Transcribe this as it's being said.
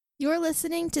You're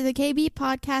listening to the KB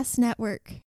Podcast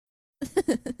Network.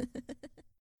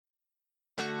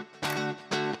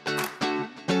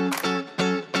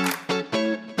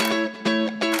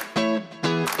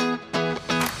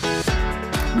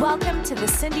 Welcome to the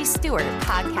Cindy Stewart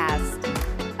Podcast,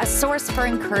 a source for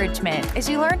encouragement as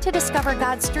you learn to discover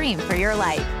God's dream for your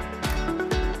life.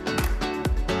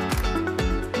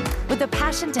 With a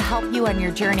passion to help you on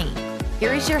your journey,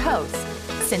 here is your host,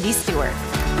 Cindy Stewart.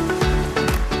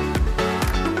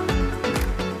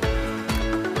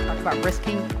 Talk about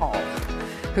risking all.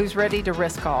 Who's ready to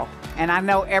risk all? And I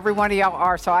know every one of y'all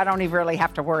are, so I don't even really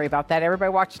have to worry about that. Everybody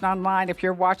watching online, if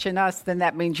you're watching us, then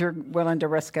that means you're willing to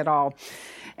risk it all.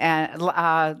 And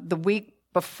the week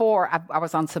before, I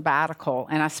was on sabbatical,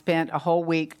 and I spent a whole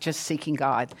week just seeking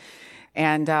God.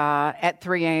 And at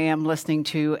 3 a.m. listening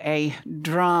to a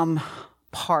drum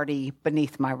party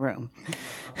beneath my room.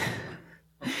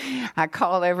 I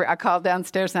called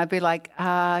downstairs, and I'd be like,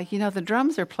 the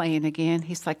drums are playing again.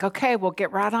 He's like, okay, we'll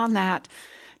get right on that.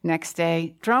 Next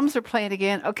day, drums are playing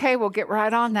again. Okay, we'll get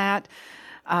right on that.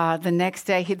 The next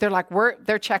day, they're like,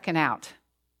 they're checking out.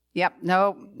 Yep,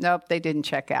 nope, they didn't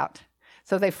check out.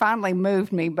 So they finally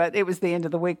moved me, but it was the end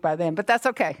of the week by then. But that's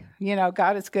okay.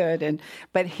 God is good.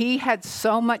 But he had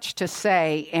so much to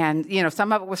say, and,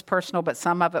 some of it was personal, but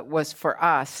some of it was for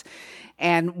us.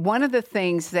 And one of the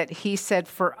things that he said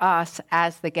for us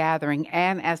as the gathering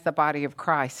and as the body of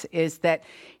Christ is that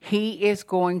he is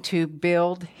going to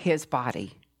build his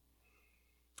body.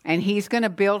 And he's going to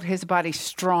build his body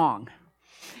strong.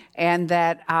 And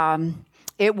that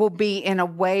it will be in a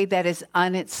way that is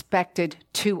unexpected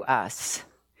to us.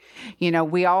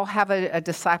 We all have a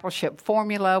discipleship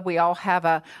formula. We all have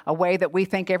a way that we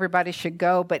think everybody should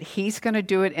go, but he's going to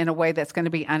do it in a way that's going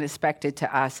to be unexpected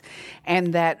to us.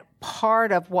 And that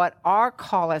part of what our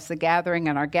call as the gathering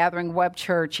and our Gathering Web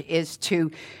Church is to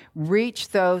reach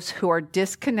those who are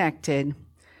disconnected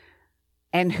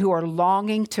and who are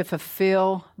longing to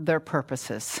fulfill their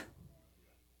purposes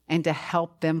and to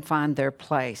help them find their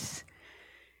place.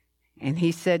 And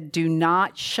he said, do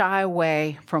not shy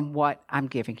away from what I'm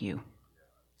giving you.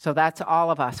 So that's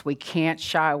all of us. We can't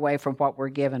shy away from what we're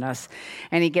giving us.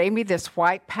 And he gave me this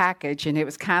white package, and it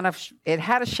was it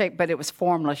had a shape, but it was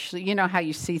formless. You know how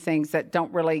you see things that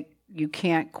you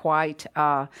can't quite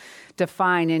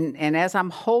define. And as I'm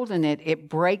holding it, it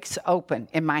breaks open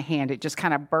in my hand. It just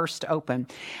kind of burst open.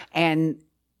 And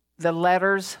the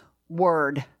letters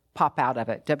Word pop out of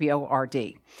it,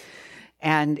 W-O-R-D.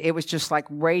 And it was just like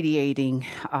radiating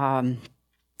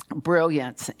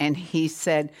brilliance. And he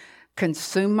said,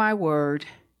 consume my word,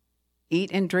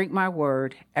 eat and drink my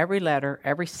word, every letter,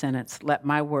 every sentence, let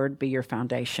my word be your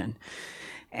foundation.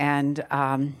 And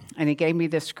he gave me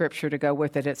this scripture to go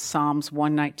with it. It's Psalms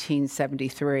 119,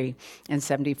 73 and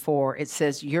 74. It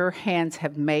says, your hands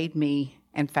have made me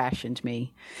and fashioned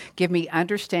me. Give me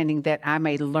understanding that I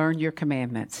may learn your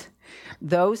commandments.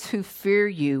 Those who fear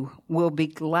you will be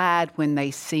glad when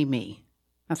they see me.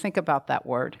 Now think about that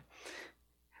word.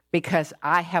 Because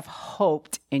I have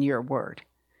hoped in your word.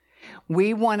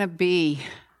 We want to be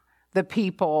the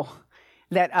people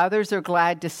that others are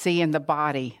glad to see in the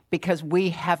body because we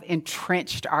have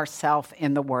entrenched ourselves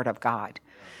in the word of God.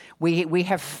 We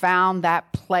have found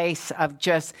that place of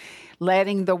just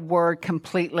letting the word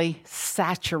completely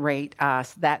saturate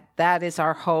us. That is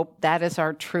our hope. That is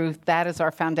our truth. That is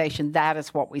our foundation. That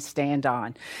is what we stand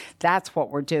on. That's what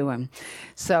we're doing.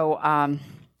 So I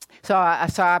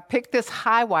picked this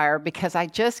high wire because I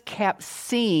just kept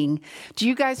seeing. Do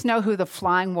you guys know who the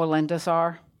Flying Wallendas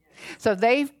are? So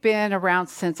they've been around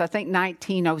since, I think,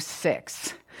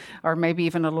 1906, or maybe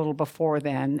even a little before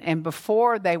then. And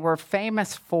before, they were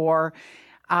famous for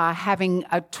having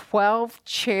a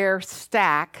 12-chair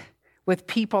stack with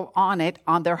people on it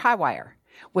on their high wire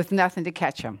with nothing to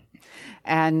catch them.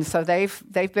 And so they've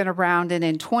been around, and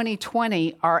in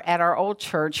 2020, at our old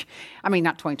church,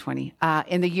 not 2020,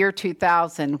 in the year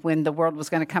 2000, when the world was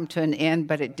going to come to an end,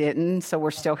 but it didn't, so we're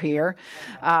still here,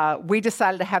 we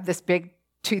decided to have this big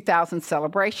 2000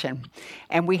 celebration,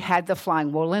 and we had the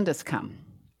Flying Wallendas come.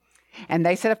 And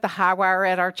they set up the high wire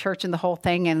at our church and the whole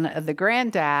thing. And the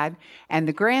granddad and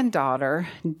the granddaughter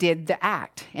did the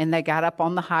act. And they got up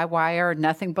on the high wire,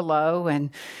 nothing below.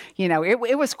 And,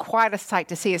 it was quite a sight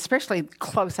to see, especially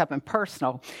close up and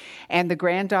personal. And the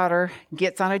granddaughter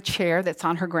gets on a chair that's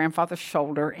on her grandfather's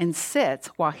shoulder and sits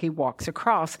while he walks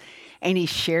across. And he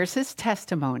shares his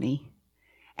testimony.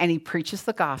 And he preaches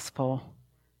the gospel.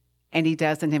 And he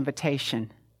does an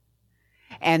invitation.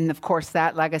 And of course,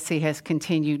 that legacy has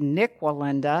continued. Nick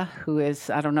Walenda, who is,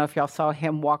 I don't know if y'all saw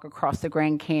him walk across the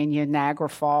Grand Canyon, Niagara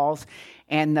Falls,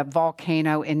 and the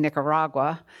volcano in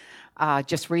Nicaragua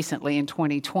just recently in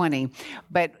 2020.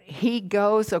 But he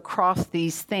goes across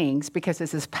these things because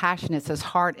it's his passion, it's his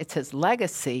heart, it's his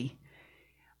legacy.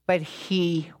 But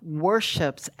he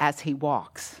worships as he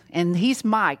walks. And he's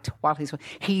mic'd while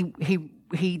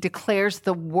he declares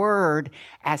the word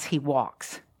as he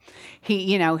walks.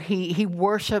 He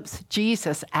worships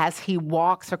Jesus as he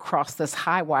walks across this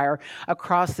high wire,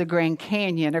 across the Grand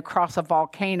Canyon, across a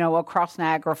volcano, across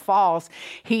Niagara Falls.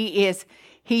 He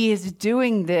is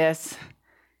doing this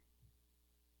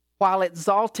while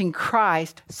exalting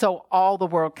Christ so all the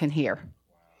world can hear.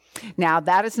 Now,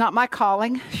 that is not my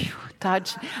calling.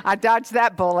 I dodged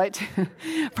that bullet.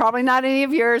 Probably not any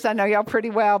of yours. I know y'all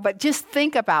pretty well. But just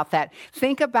think about that.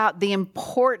 Think about the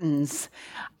importance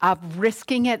of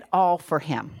risking it all for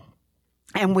him.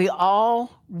 And we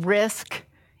all risk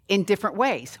in different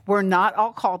ways. We're not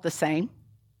all called the same.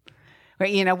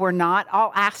 We're not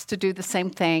all asked to do the same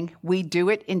thing. We do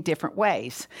it in different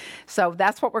ways. So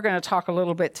that's what we're going to talk a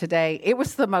little bit today. It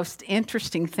was the most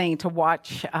interesting thing to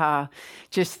watch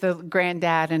just the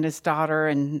granddad and his daughter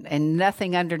and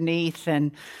nothing underneath.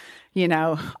 And,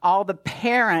 all the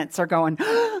parents are going,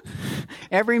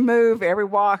 every move, every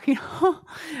walk,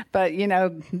 But,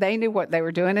 they knew what they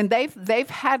were doing. And they've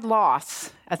had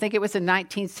loss. I think it was in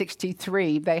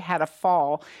 1963, they had a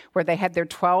fall where they had their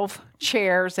 12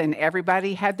 chairs and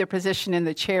everybody had their position in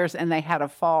the chairs and they had a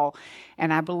fall.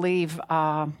 And I believe, if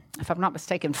I'm not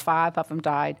mistaken, 5 of them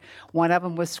died. One of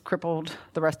them was crippled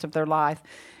the rest of their life.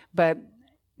 But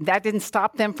that didn't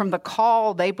stop them from the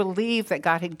call they believed that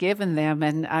God had given them,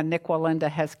 and Nick Walenda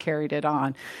has carried it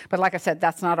on. But like I said,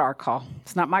 that's not our call.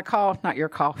 It's not my call, not your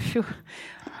call. Whew.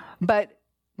 But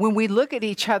when we look at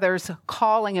each other's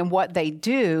calling and what they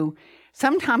do,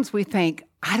 sometimes we think,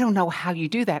 I don't know how you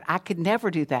do that. I could never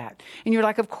do that. And you're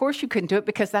like, of course you couldn't do it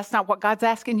because that's not what God's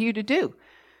asking you to do.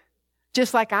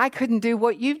 Just like I couldn't do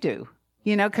what you do,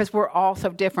 because we're all so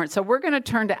different. So we're going to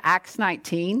turn to Acts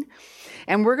 19,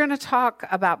 and we're going to talk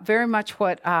about very much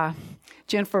what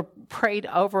Jennifer prayed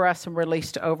over us and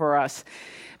released over us,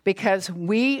 because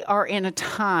we are in a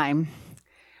time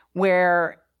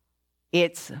where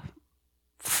it's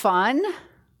fun.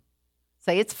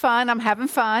 Say it's fun. I'm having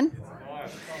fun.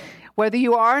 Whether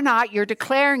you are or not, you're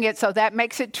declaring it, so that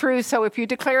makes it true. So if you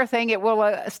declare a thing, it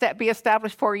will be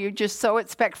established for you. Just so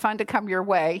expect fun to come your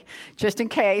way, just in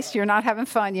case you're not having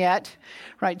fun yet.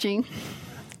 Right, Jean?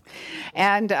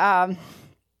 And,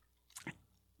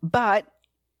 but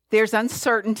there's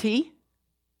uncertainty.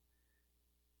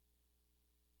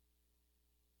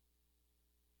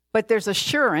 But there's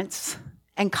assurance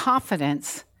and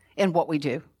confidence in what we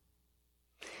do.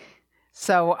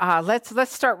 So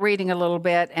let's start reading a little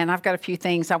bit, and I've got a few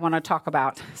things I want to talk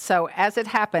about. So as it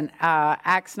happened,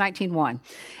 Acts 19:1,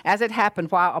 as it happened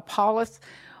while Apollos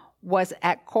was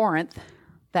at Corinth,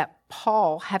 that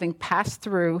Paul, having passed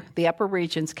through the upper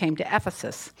regions, came to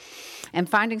Ephesus. And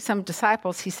finding some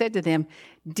disciples, he said to them,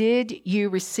 "Did you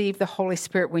receive the Holy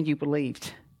Spirit when you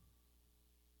believed?"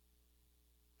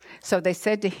 So they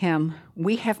said to him,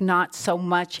 "We have not so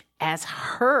much as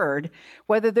heard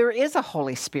whether there is a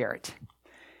Holy Spirit."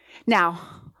 Now,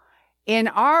 in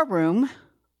our room,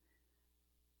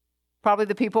 probably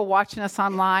the people watching us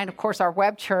online, of course, our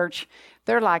web church,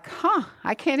 they're like,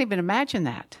 I can't even imagine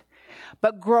that.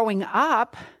 But growing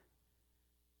up,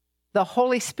 the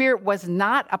Holy Spirit was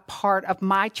not a part of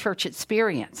my church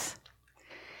experience.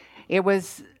 It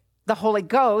was the Holy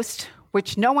Ghost,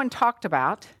 which no one talked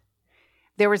about.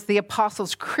 There was the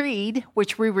Apostles' Creed,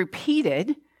 which we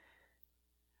repeated,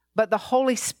 but the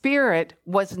Holy Spirit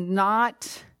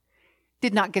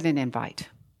did not get an invite.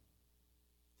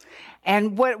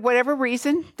 And whatever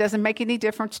reason, doesn't make any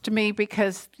difference to me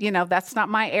because, that's not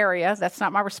my area, that's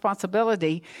not my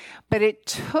responsibility. But it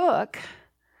took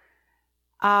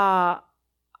a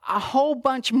whole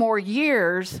bunch more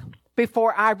years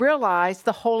before I realized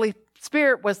the Holy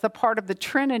Spirit was the part of the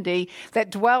Trinity that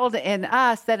dwelled in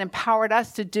us, that empowered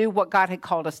us to do what God had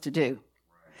called us to do.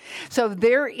 So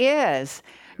there is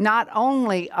not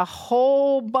only a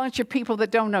whole bunch of people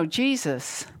that don't know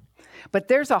Jesus, but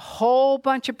there's a whole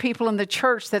bunch of people in the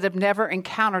church that have never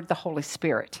encountered the Holy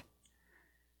Spirit.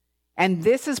 And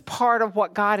this is part of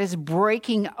what God is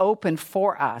breaking open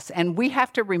for us. And we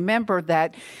have to remember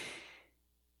that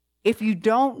if you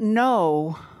don't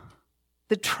know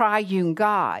the triune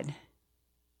God,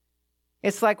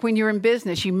 It's like when you're in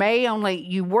business,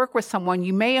 you work with someone,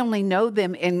 you may only know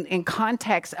them in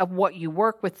context of what you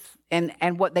work with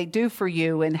and what they do for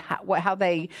you and how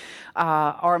they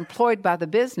are employed by the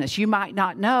business. You might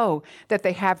not know that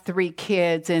they have 3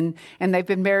 kids and they've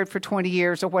been married for 20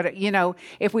 years or what.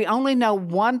 If we only know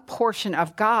one portion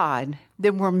of God,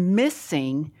 then we're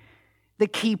missing the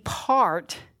key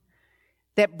part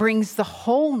that brings the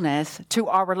wholeness to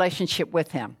our relationship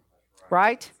with Him,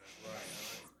 right?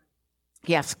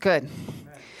 Yes, good.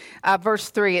 Verse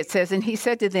 3, it says, and He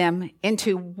said to them,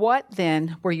 into what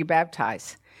then were you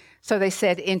baptized? So they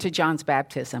said, into John's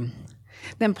baptism.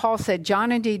 Then Paul said,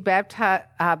 John indeed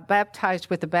baptized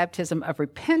with the baptism of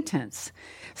repentance,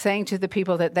 saying to the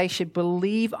people that they should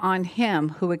believe on Him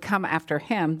who would come after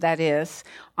him, that is,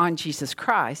 on Jesus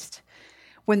Christ.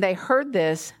 When they heard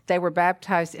this, they were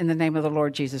baptized in the name of the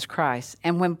Lord Jesus Christ.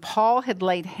 And when Paul had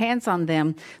laid hands on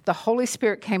them, the Holy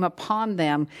Spirit came upon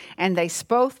them, and they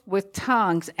spoke with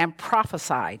tongues and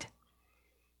prophesied.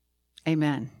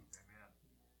 Amen.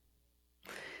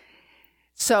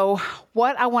 So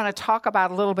what I want to talk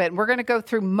about a little bit, and we're going to go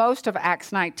through most of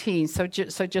Acts 19, so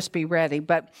just be ready.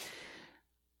 But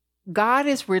God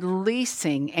is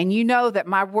releasing, and you know that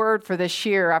my word for this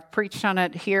year, I've preached on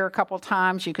it here a couple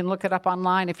times. You can look it up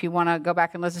online if you want to go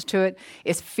back and listen to it,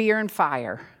 is fear and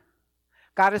fire.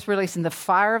 God is releasing the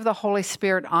fire of the Holy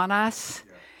Spirit on us.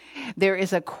 There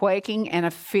is a quaking and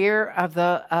a fear of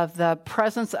the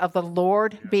presence of the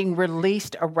Lord being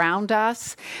released around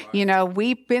us.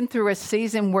 We've been through a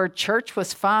season where church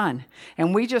was fun,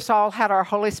 and we just all had our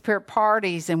Holy Spirit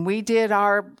parties, and we did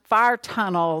our fire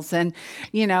tunnels, and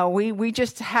we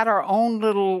just had our own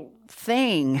little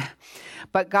thing.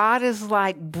 But God is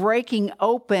like breaking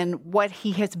open what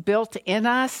He has built in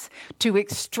us to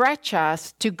stretch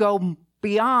us to go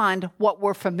beyond what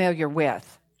we're familiar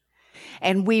with.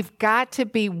 And we've got to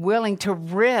be willing to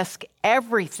risk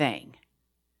everything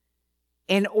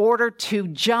in order to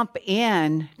jump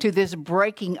in to this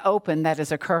breaking open that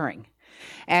is occurring.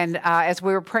 And as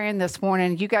we were praying this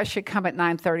morning, you guys should come at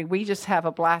 9:30. We just have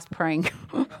a blast praying.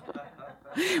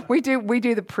 We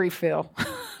do the pre-fill.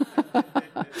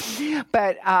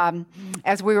 But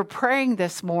as we were praying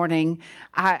this morning,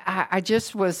 I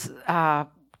just was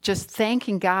just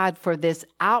thanking God for this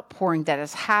outpouring that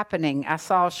is happening. I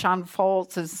saw Sean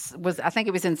Foltz I think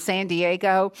it was in San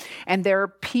Diego, and there are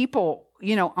people,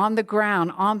 on the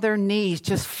ground, on their knees,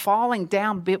 just falling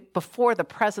down before the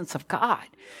presence of God.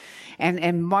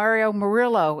 And Mario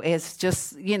Murillo is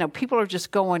just, people are just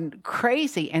going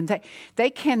crazy, and they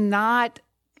cannot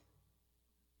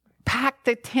pack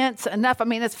the tents enough. I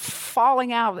mean, it's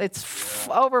falling out. It's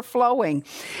overflowing.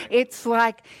 It's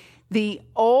like the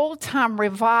old-time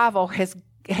revival has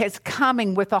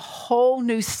coming with a whole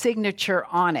new signature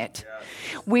on it.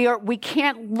 Yes. We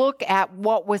can't look at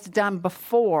what was done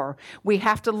before. We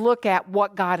have to look at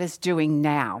what God is doing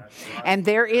now. Right. And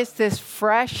there is this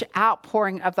fresh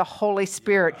outpouring of the Holy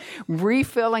Spirit,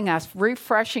 refilling us,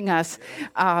 refreshing us.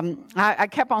 I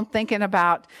kept on thinking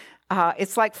about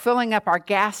it's like filling up our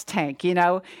gas tank,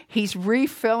 He's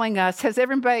refilling us. Has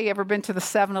everybody ever been to the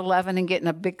 7-Eleven and getting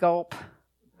a big gulp?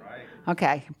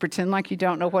 Okay, pretend like you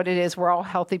don't know what it is. We're all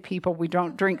healthy people. We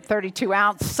don't drink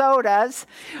 32-ounce sodas,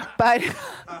 but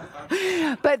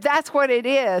that's what it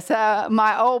is.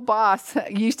 My old boss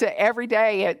used to, every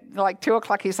day at like 2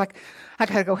 o'clock, he's like, I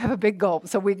got to go have a big gulp.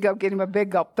 So we'd go get him a big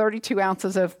gulp, 32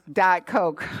 ounces of Diet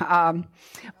Coke.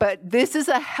 But this is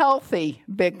a healthy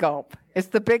big gulp. It's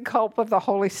the big gulp of the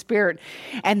Holy Spirit.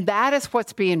 And that is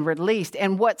what's being released.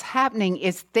 And what's happening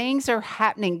is things are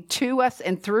happening to us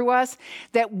and through us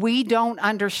that we don't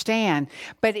understand.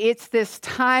 But it's this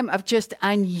time of just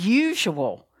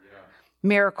unusual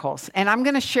miracles. And I'm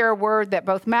going to share a word that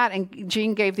both Matt and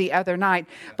Jean gave the other night.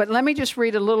 But let me just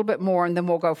read a little bit more, and then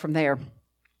we'll go from there.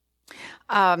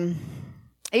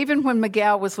 Even when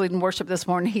Miguel was leading worship this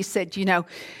morning, he said,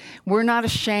 we're not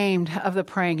ashamed of the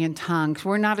praying in tongues.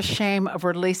 We're not ashamed of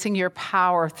releasing your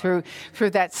power through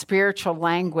that spiritual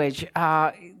language.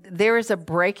 There is a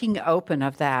breaking open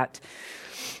of that.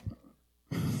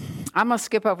 I'm going to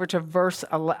skip over to verse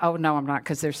 11. Oh, no, I'm not,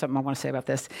 because there's something I want to say about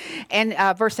this. And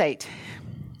verse 8.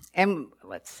 And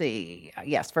let's see.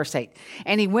 Yes, verse 8.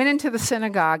 And he went into the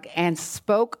synagogue and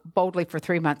spoke boldly for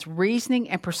 3 months, reasoning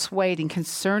and persuading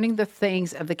concerning the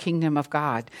things of the kingdom of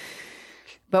God.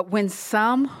 But when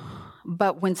some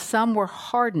were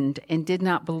hardened and did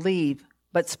not believe,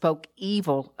 but spoke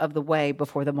evil of the way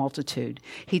before the multitude,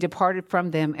 he departed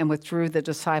from them and withdrew the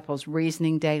disciples,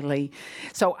 reasoning daily.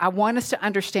 So I want us to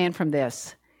understand from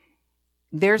this,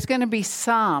 there's going to be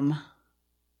some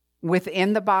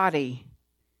within the body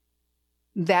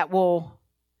that will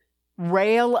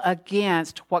rail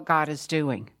against what God is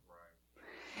doing.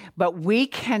 But we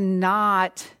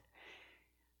cannot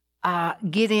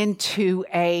get into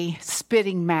a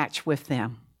spitting match with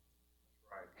them.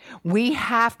 We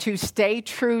have to stay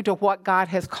true to what God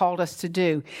has called us to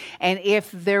do. And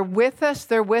if they're with us,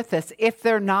 they're with us. If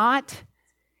they're not,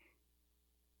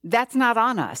 that's not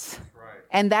on us.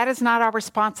 And that is not our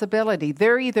responsibility.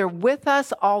 They're either with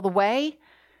us all the way,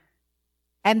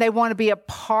 and they want to be a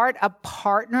part of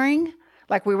partnering,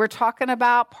 like we were talking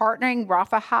about, partnering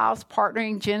Rafa House,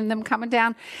 partnering Jen and them coming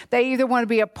down. They either want to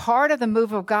be a part of the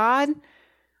move of God,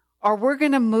 or we're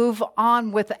going to move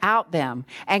on without them.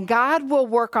 And God will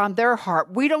work on their heart.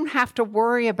 We don't have to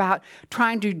worry about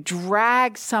trying to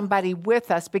drag somebody with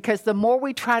us, because the more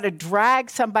we try to drag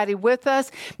somebody with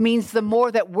us means the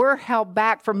more that we're held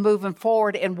back from moving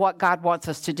forward in what God wants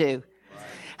us to do. Right.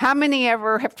 How many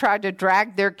ever have tried to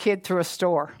drag their kid through a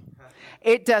store?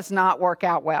 It does not work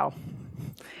out well.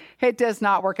 It does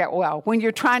not work out well. When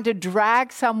you're trying to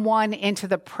drag someone into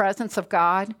the presence of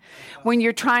God, when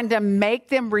you're trying to make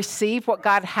them receive what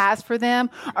God has for them,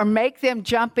 or make them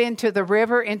jump into the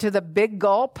river, into the big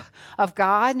gulp of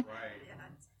God,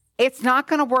 it's not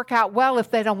going to work out well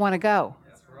if they don't want to go.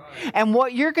 And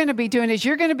what you're going to be doing is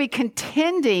you're going to be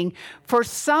contending for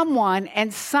someone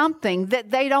and something that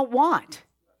they don't want.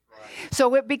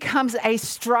 So it becomes a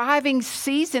striving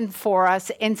season for us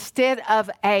instead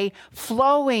of a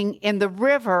flowing in the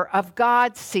river of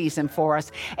God's season for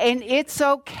us. And it's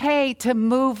okay to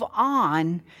move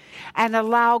on and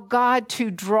allow God to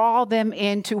draw them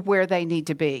into where they need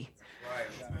to be.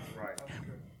 Right.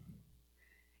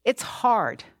 It's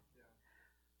hard,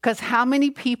 because how many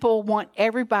people want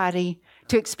everybody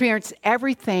to experience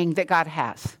everything that God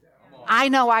has? I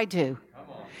know I do.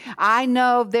 I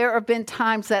know there have been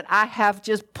times that I have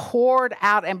just poured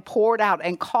out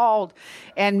and called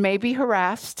and maybe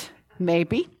harassed,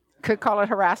 could call it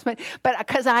harassment, but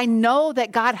because I know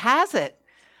that God has it.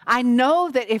 I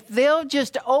know that if they'll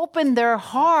just open their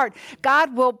heart,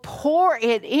 God will pour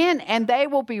it in and they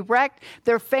will be wrecked.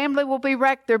 Their family will be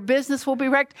wrecked. Their business will be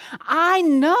wrecked. I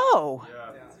know.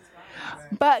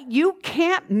 But you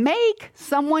can't make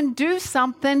someone do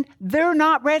something they're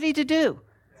not ready to do.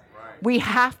 We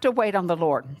have to wait on the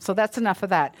Lord. So that's enough of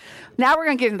that. Now we're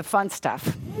going to get into the fun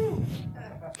stuff.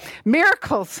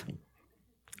 Miracles.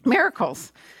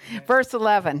 Verse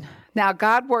 11. Now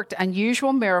God worked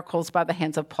unusual miracles by the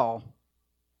hands of Paul,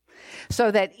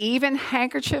 so that even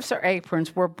handkerchiefs or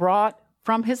aprons were brought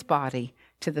from his body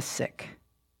to the sick.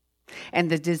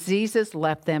 And the diseases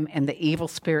left them, and the evil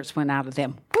spirits went out of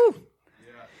them. Whew.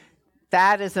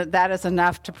 That is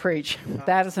enough to preach.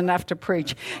 That is enough to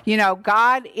preach. You know,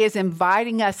 God is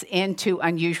inviting us into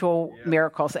unusual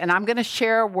miracles. And I'm going to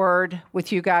share a word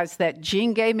with you guys that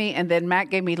Jean gave me and then Matt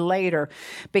gave me later.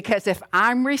 Because if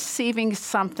I'm receiving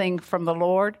something from the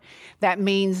Lord, that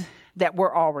means that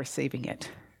we're all receiving it.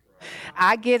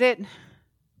 I get it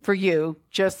for you,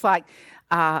 just like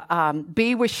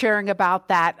B was sharing about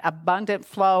that abundant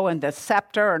flow and the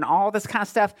scepter and all this kind of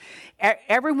stuff.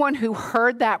 Everyone who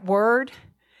heard that word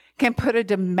can put a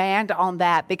demand on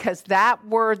that, because that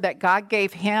word that God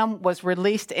gave him was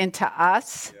released into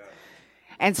us. Yeah.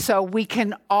 And so we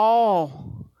can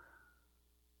all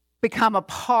become a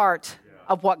part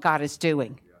of what God is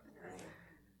doing.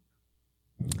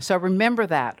 So remember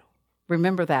that.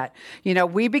 You know,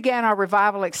 we began our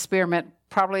revival experiment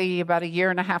probably about 1.5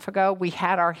 years ago. We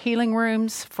had our healing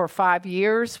rooms for 5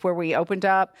 years where we opened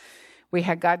up. We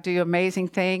had God do amazing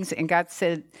things. And God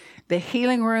said, the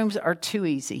healing rooms are too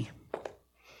easy.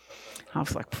 I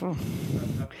was like, phew.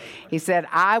 He said,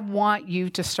 I want you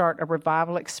to start a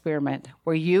revival experiment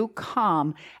where you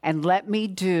come and let me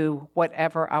do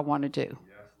whatever I want to do. Yes,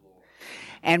 Lord.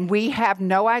 And we have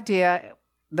no idea.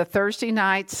 The Thursday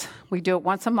nights, we do it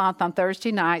once a month on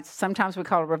Thursday nights. Sometimes we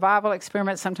call it a revival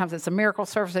experiment. Sometimes it's a miracle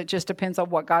service. It just depends on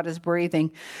what God is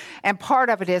breathing. And part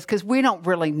of it is because we don't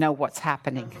really know what's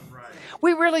happening. Right.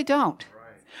 We really don't.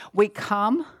 Right. We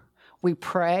come, we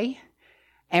pray,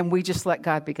 and we just let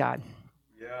God be God.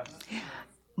 Yeah.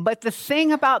 But the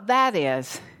thing about that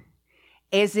is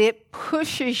it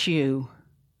pushes you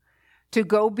to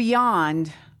go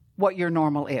beyond what your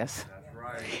normal is. That's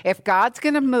right. If God's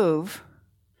going to move,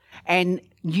 and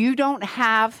you don't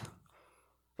have,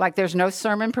 like, there's no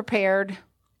sermon prepared.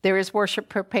 There is worship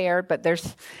prepared, but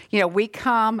there's, you know, we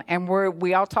come and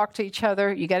we all talk to each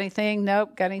other. You got anything?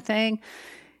 Nope. Got anything?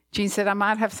 Jean said, I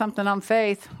might have something on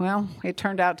faith. Well, it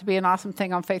turned out to be an awesome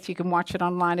thing on faith. You can watch it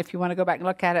online if you want to go back and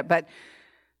look at it. But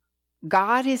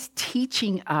God is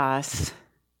teaching us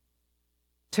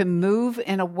to move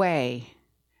in a way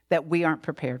that we aren't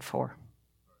prepared for.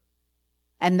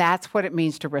 And that's what it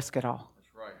means to risk it all.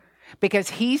 That's right. Because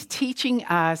he's teaching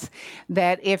us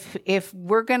that if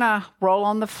we're going to roll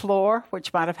on the floor,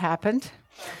 which might have happened,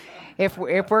 if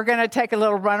we're going to take a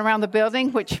little run around the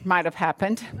building, which might have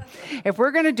happened, if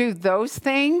we're going to do those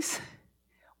things,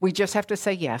 we just have to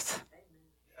say yes.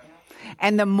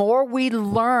 And the more we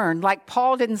learn, like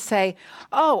Paul didn't say,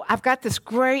 oh, I've got this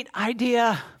great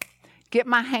idea. Get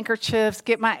my handkerchiefs,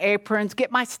 get my aprons, get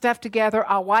my stuff together.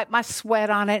 I'll wipe my sweat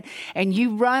on it. And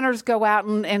you runners go out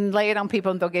and lay it on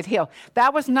people and they'll get healed.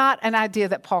 That was not an idea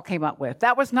that Paul came up with.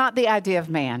 That was not the idea of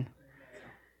man.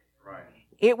 Right.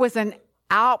 It was an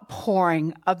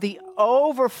outpouring of the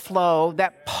overflow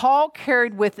that Paul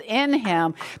carried within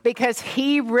him because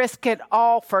he risked it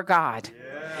all for God.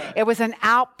 Yeah. It was an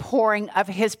outpouring of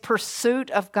his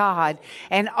pursuit of God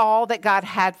and all that God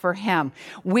had for him.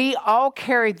 We all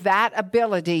carry that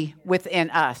ability within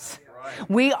us.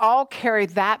 We all carry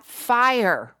that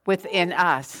fire within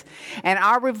us. And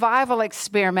our revival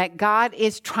experiment, God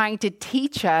is trying to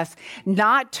teach us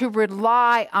not to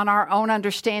rely on our own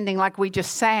understanding like we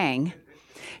just sang.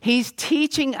 He's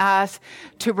teaching us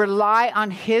to rely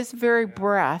on his very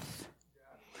breath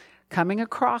coming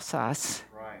across us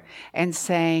and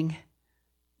saying,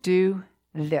 do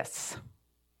this.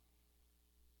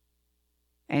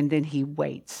 And then he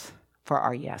waits for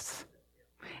our yes.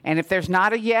 And if there's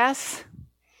not a yes,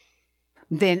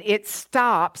 then it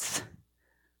stops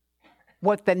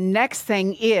what the next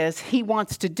thing is he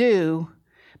wants to do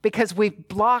because we've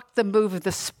blocked the move of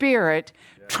the Spirit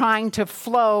trying to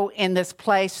flow in this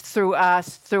place through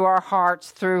us, through our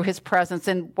hearts, through his presence,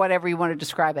 and whatever you want to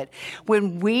describe it.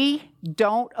 When we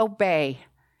don't obey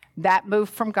that move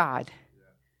from God,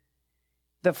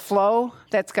 the flow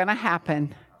that's going to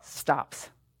happen stops.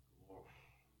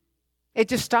 It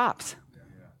just stops.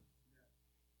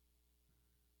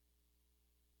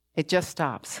 It just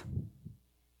stops.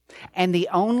 And the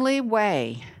only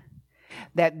way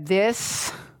that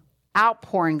this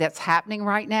outpouring that's happening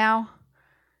right now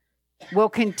will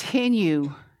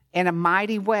continue in a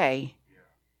mighty way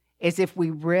is if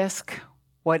we risk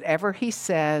whatever he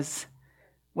says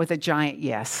with a giant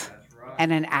yes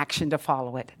and an action to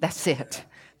follow it. That's it.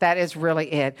 That is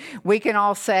really it. We can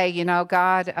all say, you know,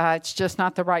 God, it's just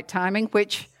not the right timing,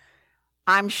 which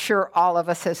I'm sure all of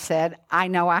us have said. I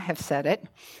know I have said it.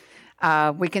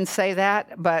 We can say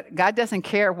that, but God doesn't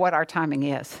care what our timing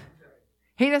is.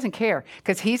 He doesn't care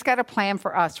because he's got a plan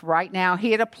for us right now. He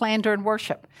had a plan during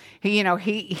worship. He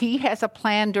has a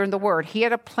plan during the word. He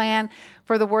had a plan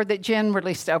for the word that Jen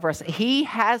released over us. He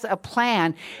has a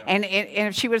plan. And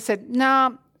if she would have said,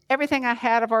 no, everything I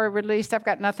had, I've already released. I've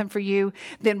got nothing for you.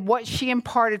 Then what she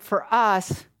imparted for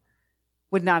us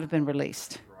would not have been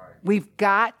released. Right. We've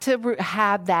got to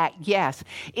have that yes.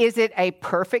 Is it a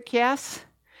perfect yes?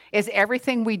 Is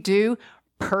everything we do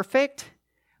perfect?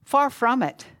 Far from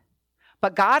it.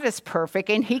 But God is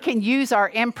perfect, and he can use our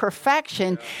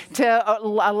imperfection to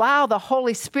allow the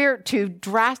Holy Spirit to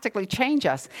drastically change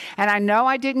us. And I know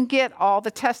I didn't get all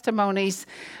the testimonies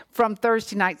from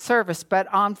Thursday night service,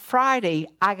 but on Friday,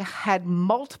 I had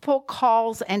multiple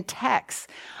calls and texts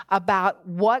about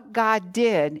what God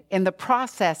did in the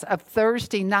process of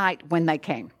Thursday night when they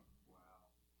came.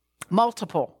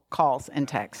 Multiple calls and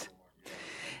texts.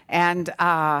 And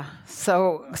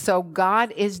so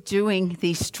God is doing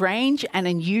these strange and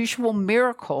unusual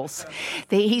miracles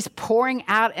that he's pouring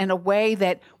out in a way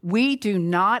that we do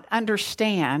not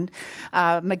understand.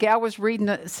 Miguel was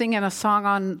singing a song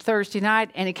on Thursday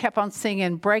night, and he kept on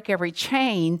singing, break every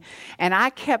chain. And I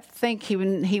kept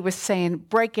thinking he was saying,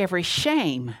 break every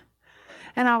shame.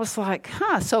 And I was like,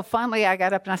 So finally I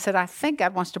got up and I said, I think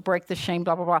God wants to break the shame,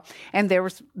 blah, blah, blah. And there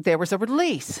was a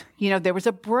release. There was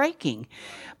a breaking.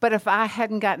 But if I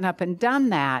hadn't gotten up and done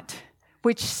that,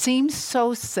 which seems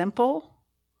so simple,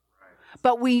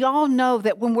 but we all know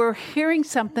that when we're hearing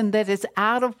something that is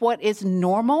out of what is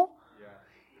normal,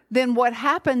 then what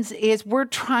happens is we're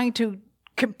trying to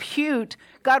compute,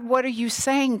 God, what are you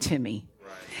saying to me?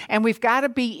 Right. And we've got to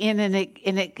be in an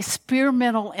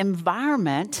experimental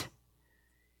environment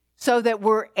so that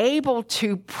we're able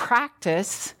to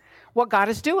practice what God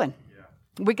is doing.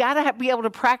 Yeah. We got to be able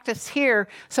to practice here,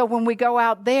 so when we go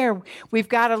out there, we've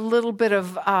got a little bit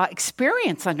of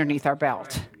experience underneath our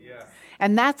belt. Right. Yeah.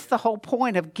 And that's the whole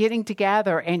point of getting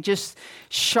together and just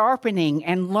sharpening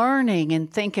and learning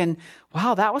and thinking,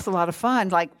 wow, that was a lot of fun.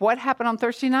 Like what happened on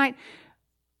Thursday night,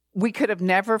 we could have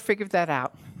never figured that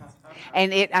out.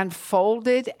 And it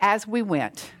unfolded as we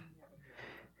went.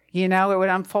 It would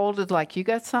unfolded like, you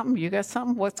got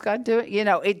something, what's God doing?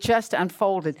 It just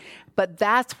unfolded. But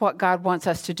that's what God wants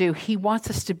us to do. He wants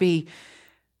us to be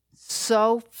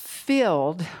so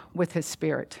filled with his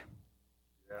Spirit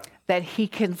that he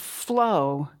can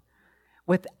flow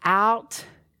without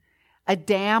a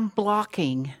dam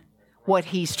blocking what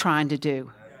he's trying to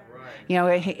do. You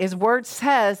know, his word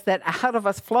says that out of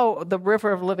us flow the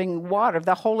river of living water,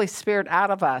 the Holy Spirit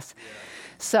out of us.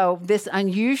 So this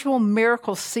unusual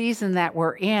miracle season that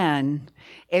we're in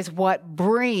is what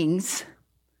brings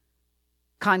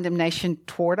condemnation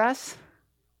toward us,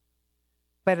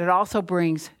 but it also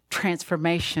brings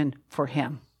transformation for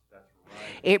him.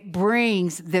 It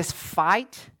brings this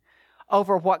fight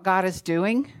over what God is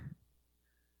doing,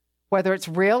 whether it's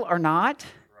real or not.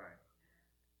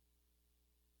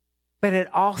 But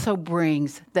it also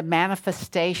brings the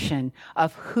manifestation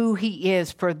of who he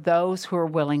is for those who are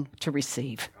willing to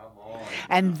receive.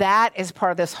 And that is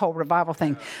part of this whole revival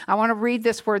thing. I want to read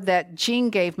this word that Jean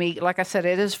gave me. Like I said,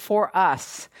 it is for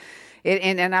us.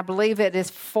 And I believe it is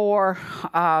for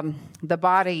the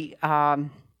body, the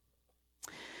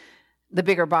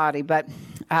bigger body. But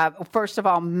first of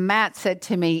all, Matt said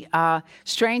to me,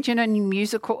 strange and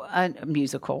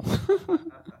unusual.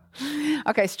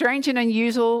 Okay, strange and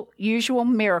unusual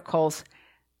miracles,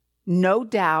 no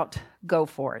doubt, go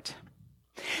for it.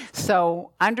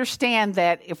 So understand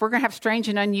that if we're going to have strange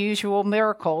and unusual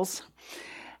miracles,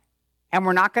 and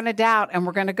we're not going to doubt and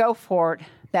we're going to go for it,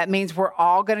 that means we're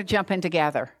all going to jump in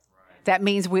together. Right. That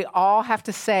means we all have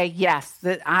to say, yes,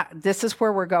 this is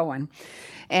where we're going.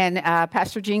 And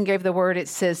Pastor Jean gave the word. It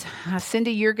says,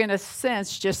 Cindy, you're going to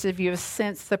sense, just as you've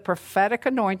sensed the prophetic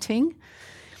anointing,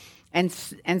 and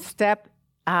sense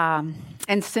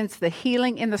the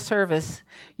healing in the service,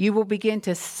 you will begin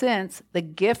to sense the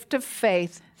gift of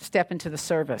faith step into the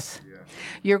service. Yeah.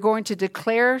 You're going to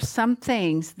declare some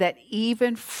things that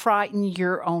even frighten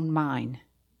your own mind.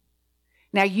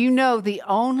 Now, you know the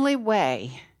only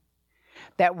way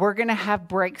that we're going to have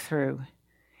breakthrough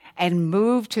and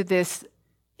move to this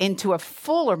into a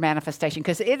fuller manifestation,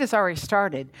 because it has already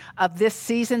started, of this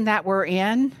season that we're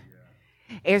in,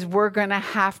 is we're going to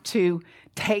have to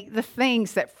take the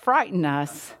things that frighten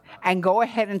us and go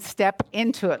ahead and step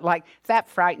into it. Like, that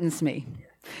frightens me.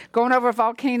 Going over a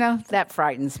volcano, that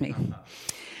frightens me.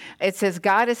 It says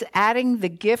God is adding the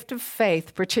gift of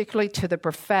faith, particularly to the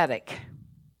prophetic.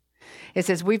 It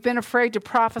says we've been afraid to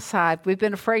prophesy. We've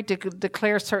been afraid to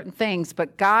declare certain things,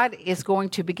 but God is going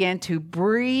to begin to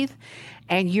breathe,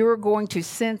 and you're going to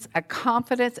sense a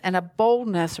confidence and a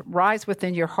boldness rise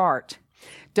within your heart.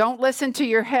 Don't listen to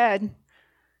your head.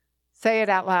 Say it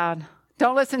out loud.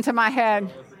 Don't listen to my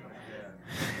head.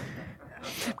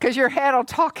 Because your head will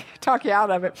talk you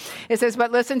out of it. It says,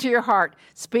 but listen to your heart.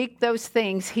 Speak those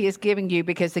things he is giving you,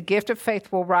 because the gift of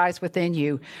faith will rise within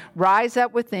you. Rise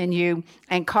up within you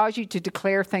and cause you to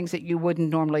declare things that you wouldn't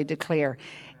normally declare.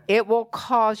 It will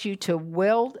cause you to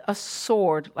wield a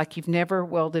sword like you've never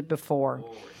wielded before.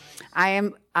 I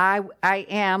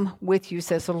am with you,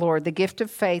 says the Lord. The gift of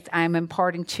faith I am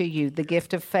imparting to you, the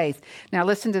gift of faith. Now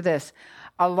listen to this.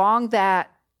 Along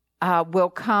that will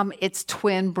come its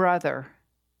twin brother,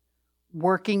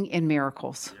 working in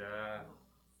miracles. Yeah.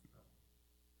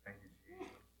 Thank you.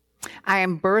 I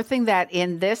am birthing that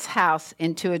in this house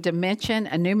into a dimension,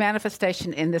 a new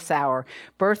manifestation in this hour,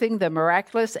 birthing the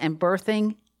miraculous and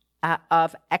birthing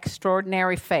of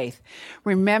extraordinary faith.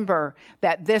 Remember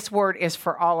that this word is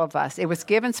for all of us. It was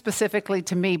given specifically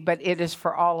to me, but it is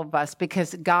for all of us,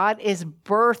 because God is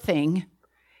birthing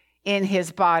in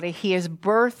his body. He is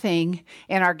birthing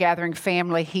in our gathering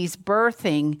family. He's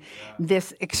birthing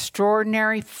this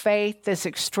extraordinary faith, this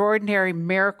extraordinary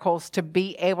miracles to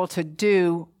be able to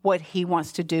do what he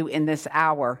wants to do in this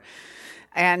hour.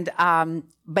 And,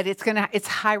 but it's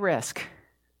high risk.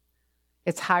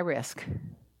 It's high risk.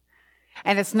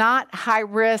 And it's not high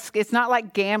risk. It's not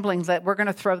like gambling that we're going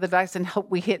to throw the dice and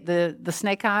hope we hit the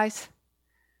snake eyes.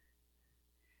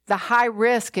 The high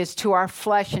risk is to our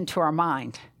flesh and to our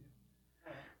mind.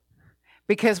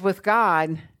 Because with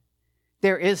God,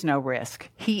 there is no risk.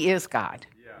 He is God.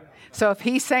 Yeah. So if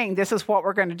he's saying this is what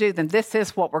we're going to do, then this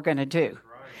is what we're going to do.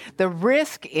 Right. The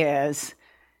risk is,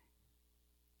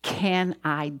 can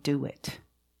I do it?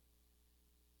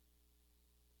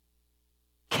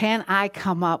 Can I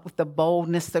come up with the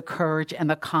boldness, the courage, and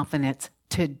the confidence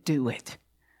to do it?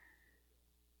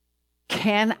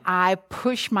 Can I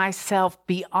push myself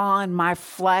beyond my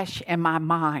flesh and my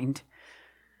mind?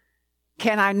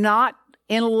 Can I not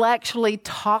intellectually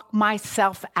talk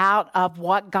myself out of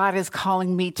what God is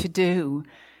calling me to do,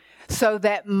 so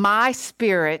that my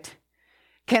spirit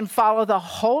can follow the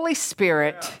Holy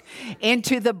Spirit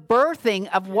into the birthing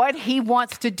of what he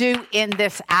wants to do in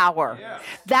this hour.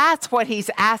 That's what he's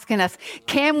asking us.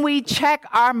 Can we check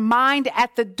our mind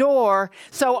at the door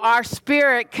so our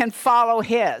spirit can follow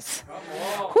his?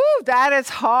 Whew, that is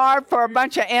hard for a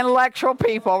bunch of intellectual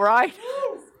people, right?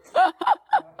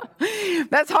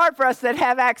 That's hard for us that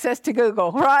have access to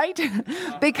Google, right?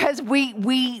 Because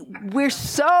we're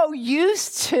so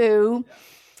used to,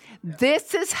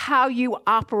 this is how you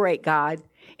operate, God.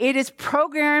 It is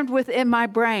programmed within my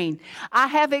brain. I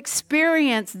have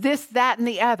experienced this, that, and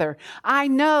the other. I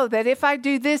know that if I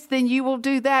do this, then you will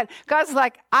do that. God's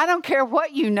like, I don't care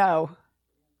what you know.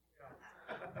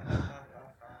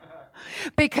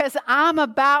 Because I'm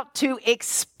about to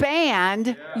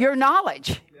expand your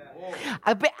knowledge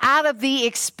out of the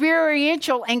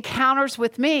experiential encounters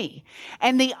with me.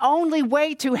 And the only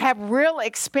way to have real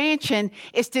expansion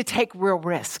is to take real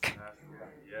risk.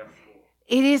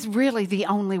 It is really the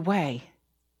only way.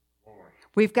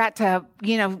 We've got to,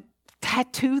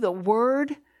 tattoo the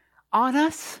word on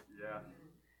us,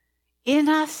 in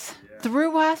us,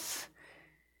 through us.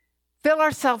 Fill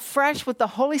ourselves fresh with the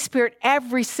Holy Spirit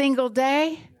every single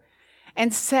day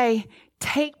and say,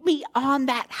 take me on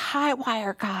that high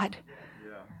wire, God.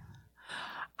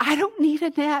 I don't need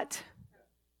a net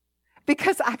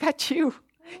because I got you.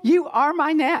 You are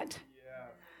my net.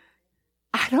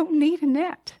 I don't need a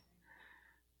net.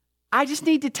 I just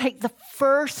need to take the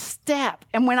first step.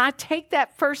 And when I take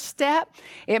that first step,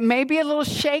 it may be a little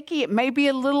shaky. It may be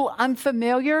a little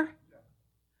unfamiliar.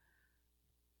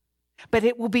 But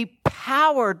it will be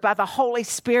powered by the Holy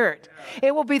Spirit.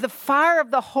 It will be the fire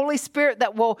of the Holy Spirit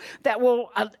that will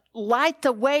light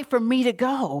the way for me to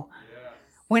go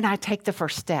when I take the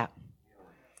first step.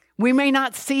 We may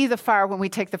not see the fire when we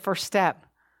take the first step,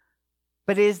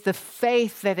 but it is the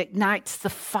faith that ignites the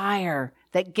fire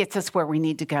that gets us where we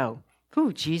need to go.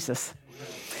 Ooh, Jesus.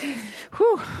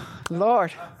 Whew,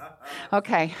 Lord.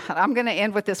 Okay, I'm going to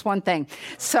end with this one thing.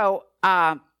 So,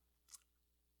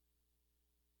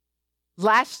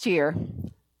 last year,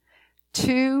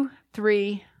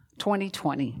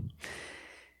 2/3/2020,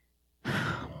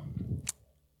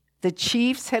 the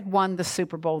Chiefs had won the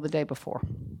Super Bowl the day before.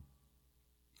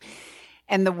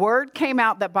 And the word came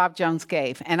out that Bob Jones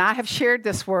gave. And I have shared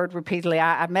this word repeatedly.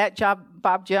 I met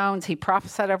Bob Jones. He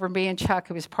prophesied over me and Chuck.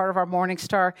 He was part of our Morning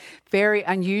Star. Very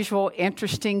unusual,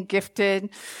 interesting,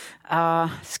 gifted,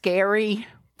 scary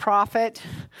prophet.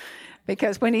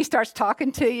 Because when he starts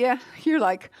talking to you, you're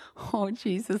like, oh,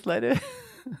 Jesus, let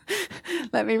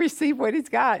me receive what he's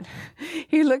got.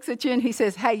 He looks at you and he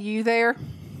says, hey, you there?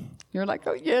 You're like,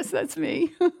 oh, yes, that's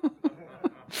me.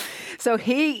 So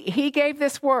he gave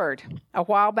this word a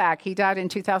while back. He died in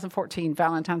 2014,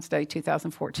 Valentine's Day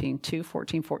 2014,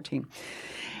 2/14/14.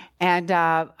 And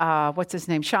what's his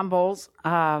name? Sean Bowles,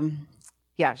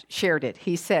 shared it.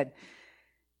 He said,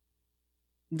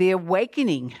 the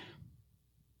awakening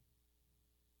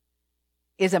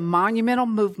is a monumental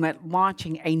movement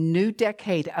launching a new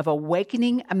decade of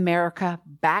awakening America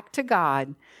back to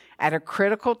God at a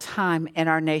critical time in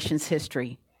our nation's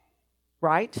history.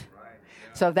 Right?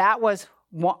 So that was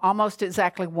almost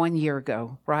exactly 1 year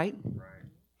ago, right?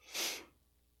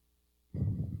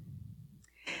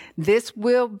 This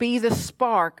will be the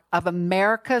spark of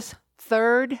America's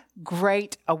third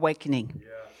great awakening.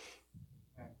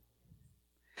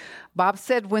 Bob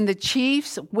said, when the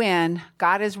Chiefs win,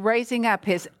 God is raising up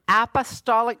his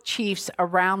apostolic chiefs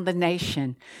around the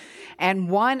nation. And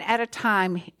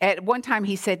at one time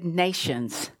he said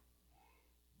nations.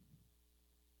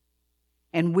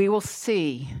 And we will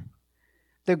see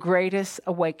the greatest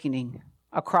awakening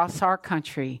across our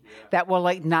country that will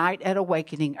ignite an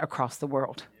awakening across the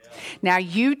world. Now,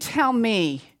 you tell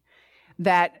me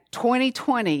that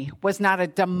 2020 was not a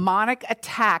demonic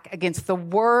attack against the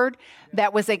word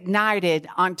that was ignited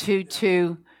onto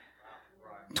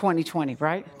 2020,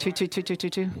 right? 2.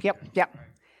 Yep.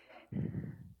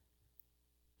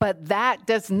 But that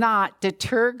does not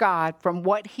deter God from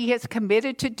what he has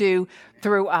committed to do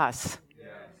through us.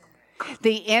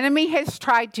 The enemy has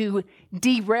tried to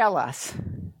derail us.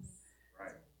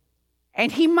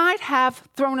 And he might have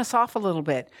thrown us off a little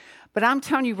bit. But I'm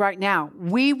telling you right now,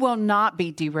 we will not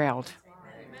be derailed.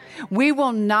 We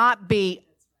will not be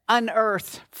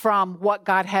unearthed from what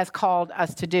God has called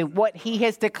us to do, what he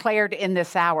has declared in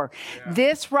this hour.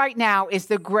 This right now is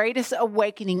the greatest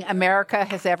awakening America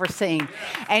has ever seen.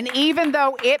 And even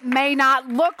though it may not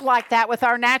look like that with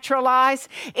our natural eyes,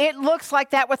 it looks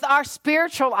like that with our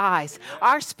spiritual eyes.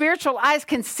 Our spiritual eyes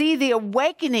can see the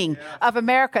awakening of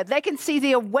America. They can see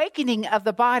the awakening of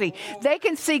the body. They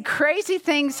can see crazy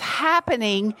things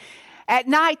happening at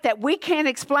night that we can't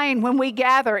explain when we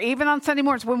gather, even on Sunday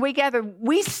mornings when we gather,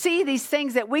 we see these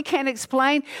things that we can't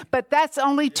explain, but that's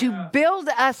only to build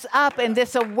us up in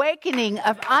this awakening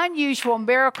of unusual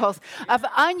miracles, of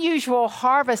unusual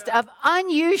harvest, of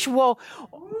unusual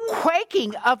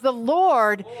quaking of the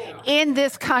Lord in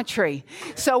this country.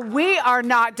 So we are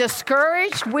not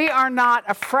discouraged. We are not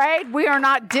afraid. We are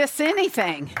not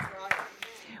anything.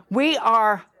 We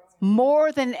are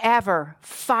more than ever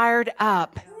fired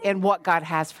up in what God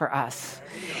has for us.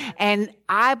 And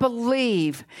I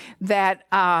believe that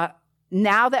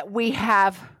now that we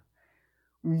have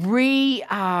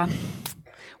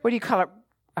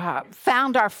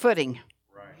found our footing.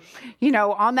 You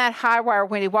know, on that high wire,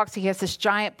 when he walks, he has this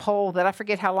giant pole that I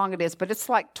forget how long it is, but it's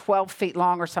like 12 feet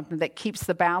long or something that keeps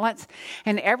the balance.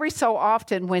 And every so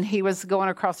often when he was going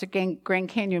across the Grand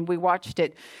Canyon, we watched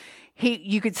it,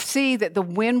 you could see that the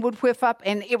wind would whiff up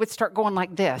and it would start going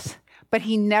like this. But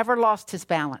he never lost his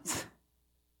balance.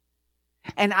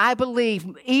 And I believe,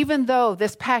 even though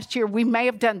this past year we may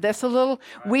have done this a little,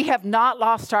 we have not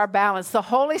lost our balance. The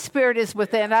Holy Spirit is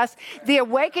within us. The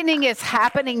awakening is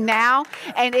happening now,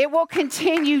 and it will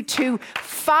continue to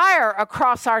fire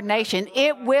across our nation.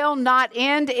 It will not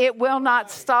end. It will not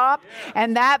stop.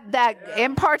 And that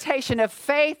impartation of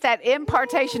faith, that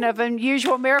impartation of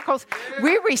unusual miracles,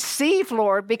 we receive,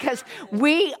 Lord, because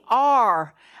we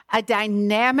are a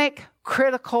dynamic,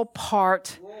 critical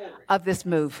part of this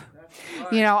move.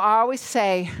 You know, I always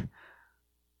say,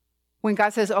 when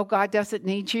God says, oh, God doesn't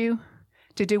need you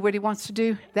to do what he wants to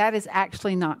do, that is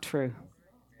actually not true.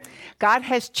 God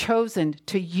has chosen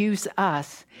to use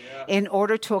us in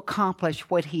order to accomplish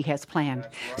what he has planned.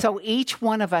 So each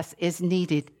one of us is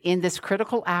needed in this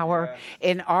critical hour,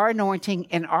 in our anointing,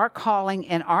 in our calling,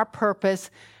 in our purpose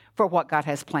for what God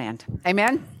has planned.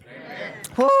 Amen?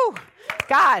 Woo!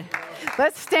 God,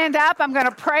 let's stand up. I'm going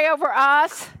to pray over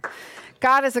us.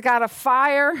 God is a God of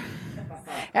fire.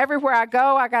 Everywhere I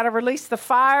go, I got to release the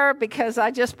fire because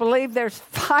I just believe there's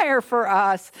fire for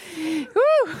us.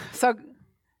 Woo! So,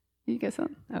 you get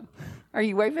something? Oh. Are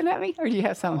you waving at me, or do you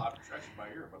have something? I'm scratching my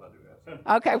ear, but I do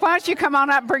that. Okay, why don't you come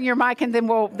on up, and bring your mic, and then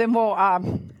we'll.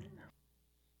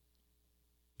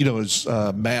 You know, as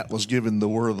Matt was given the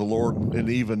word of the Lord, and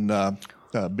even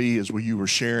B, as you were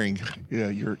sharing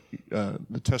the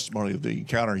testimony of the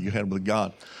encounter you had with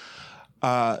God.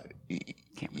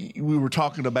 We were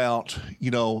talking about,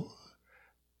 you know,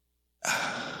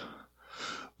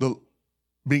 the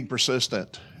being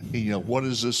persistent. You know, what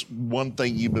is this one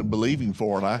thing you've been believing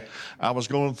for? And I was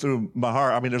going through my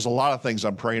heart. I mean, there's a lot of things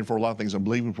I'm praying for, a lot of things I'm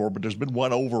believing for, but there's been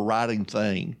one overriding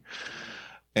thing.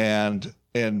 And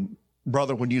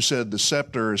brother, when you said the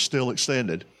scepter is still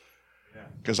extended,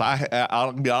 because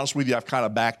I'll be honest with you, I've kind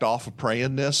of backed off of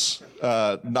praying this,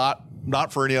 not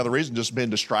for any other reason, just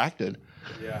been distracted.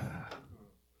 Yeah.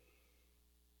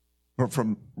 But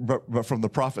from the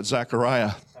prophet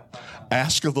Zechariah,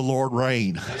 ask of the Lord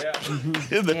rain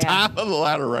in the time of the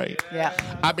latter rain. Yeah.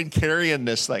 I've been carrying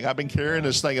this thing.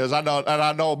 As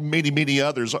I know many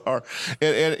others are.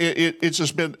 It's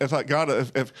just been, it's like, God,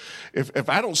 if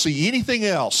I don't see anything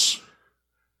else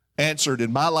answered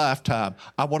in my lifetime,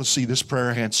 I want to see this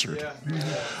prayer answered.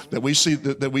 Yeah. That we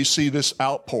see this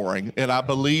outpouring, and I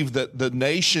believe that the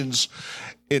nations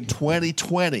in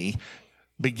 2020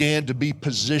 began to be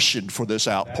positioned for this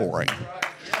outpouring.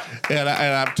 And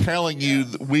I'm telling you,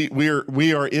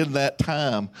 we are in that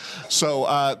time.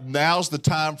 So now's the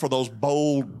time for those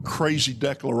bold, crazy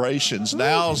declarations.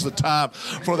 Now's the time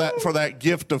for that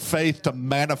gift of faith to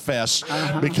manifest,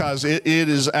 because it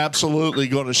is absolutely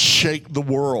going to shake the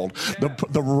world.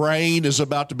 The rain is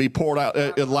about to be poured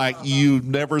out like you've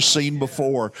never seen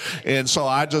before. And so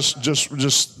I just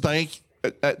thank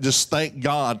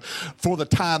God for the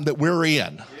time that we're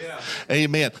in. Yeah.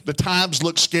 Amen. The times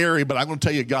look scary, but I'm going to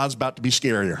tell you, God's about to be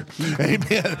scarier.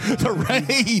 Amen.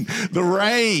 The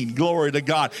rain, glory to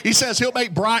God. He says he'll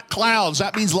make bright clouds.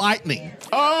 That means lightning.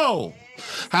 Oh,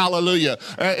 hallelujah.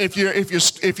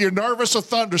 If you're nervous of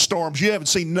thunderstorms, you haven't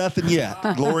seen nothing yet.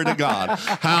 Glory to God.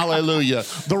 Hallelujah.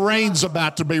 The rain's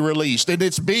about to be released, and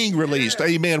it's being released.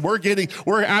 Amen.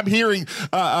 I'm hearing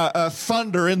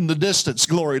thunder in the distance.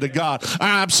 Glory to God.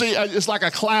 I'm seeing it's like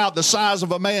a cloud the size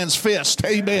of a man's fist.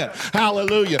 Amen.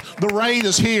 Hallelujah. The rain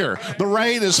is here. The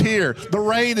rain is here. The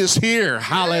rain is here.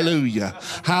 Hallelujah.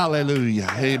 Hallelujah.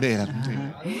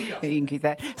 Amen. You can keep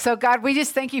that. So God, we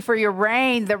just thank you for your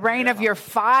rain, the rain of your your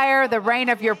fire, the rain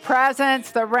of your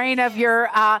presence, the rain of your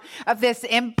of this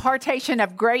impartation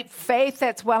of great faith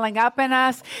that's welling up in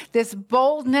us, this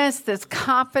boldness, this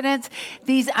confidence,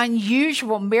 these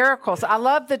unusual miracles. I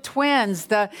love the twins,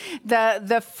 the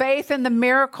faith and the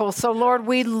miracles. So Lord,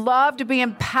 we love to be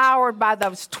empowered by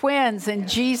those twins in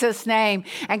Jesus' name.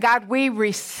 And God, we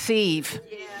receive.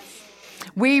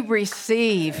 We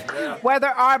receive. Whether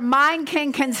our mind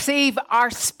can conceive, our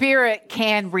spirit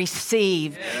can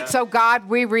receive. So God,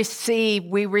 we receive,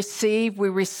 we receive, we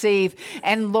receive.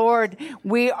 And Lord,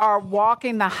 we are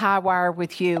walking the high wire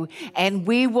with you, and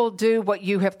we will do what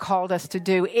you have called us to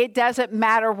do. It doesn't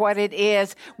matter what it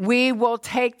is. We will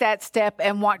take that step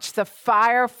and watch the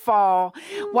fire fall,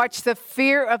 watch the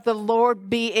fear of the Lord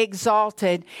be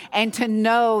exalted, and to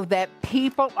know that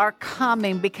people are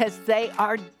coming because they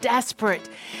are desperate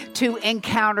to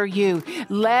encounter you.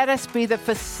 Let us be the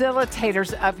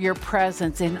facilitators of your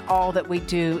presence in all that we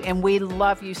do. And we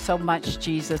love you so much,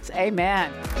 Jesus.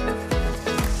 Amen.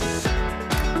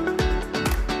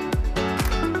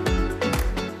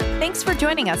 Thanks for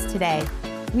joining us today.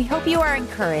 We hope you are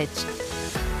encouraged.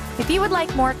 If you would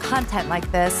like more content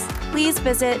like this, please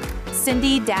visit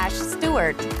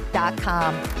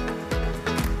cindy-stewart.com.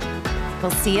 We'll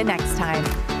see you next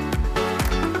time.